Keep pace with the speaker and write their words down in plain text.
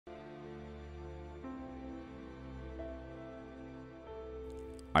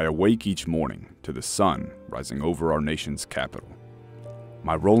I awake each morning to the sun rising over our nation's capital.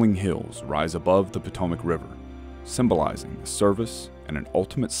 My rolling hills rise above the Potomac River, symbolizing the service and an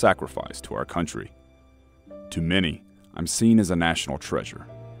ultimate sacrifice to our country. To many, I'm seen as a national treasure,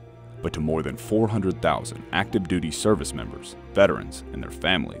 but to more than 400,000 active duty service members, veterans, and their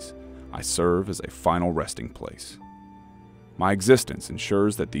families, I serve as a final resting place. My existence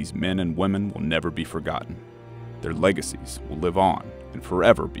ensures that these men and women will never be forgotten. Their legacies will live on and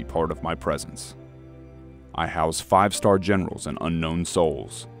forever be part of my presence. I house five-star generals and unknown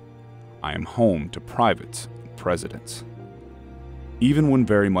souls. I am home to privates and presidents. Even when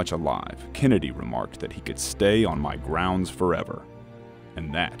very much alive, Kennedy remarked that he could stay on my grounds forever,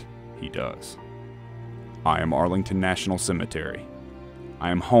 and that he does. I am Arlington National Cemetery. I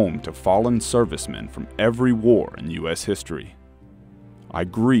am home to fallen servicemen from every war in U.S. history. I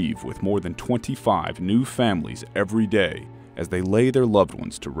grieve with more than 25 new families every day as they lay their loved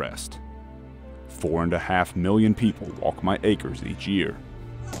ones to rest. 4.5 million people walk my acres each year.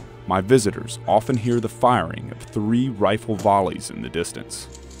 My visitors often hear the firing of 3 rifle volleys in the distance,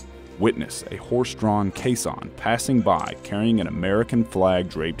 witness a horse-drawn caisson passing by carrying an American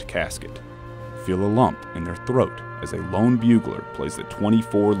flag-draped casket, feel a lump in their throat as a lone bugler plays the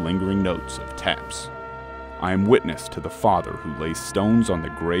 24 lingering notes of taps. I am witness to the father who lays stones on the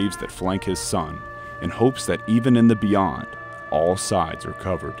graves that flank his son in hopes that even in the beyond, all sides are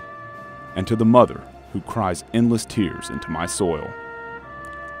covered, and to the mother who cries endless tears into my soil.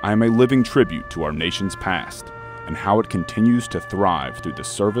 I am a living tribute to our nation's past and how it continues to thrive through the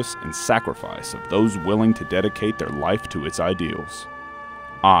service and sacrifice of those willing to dedicate their life to its ideals.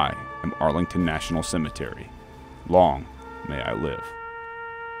 I am Arlington National Cemetery. Long may I live.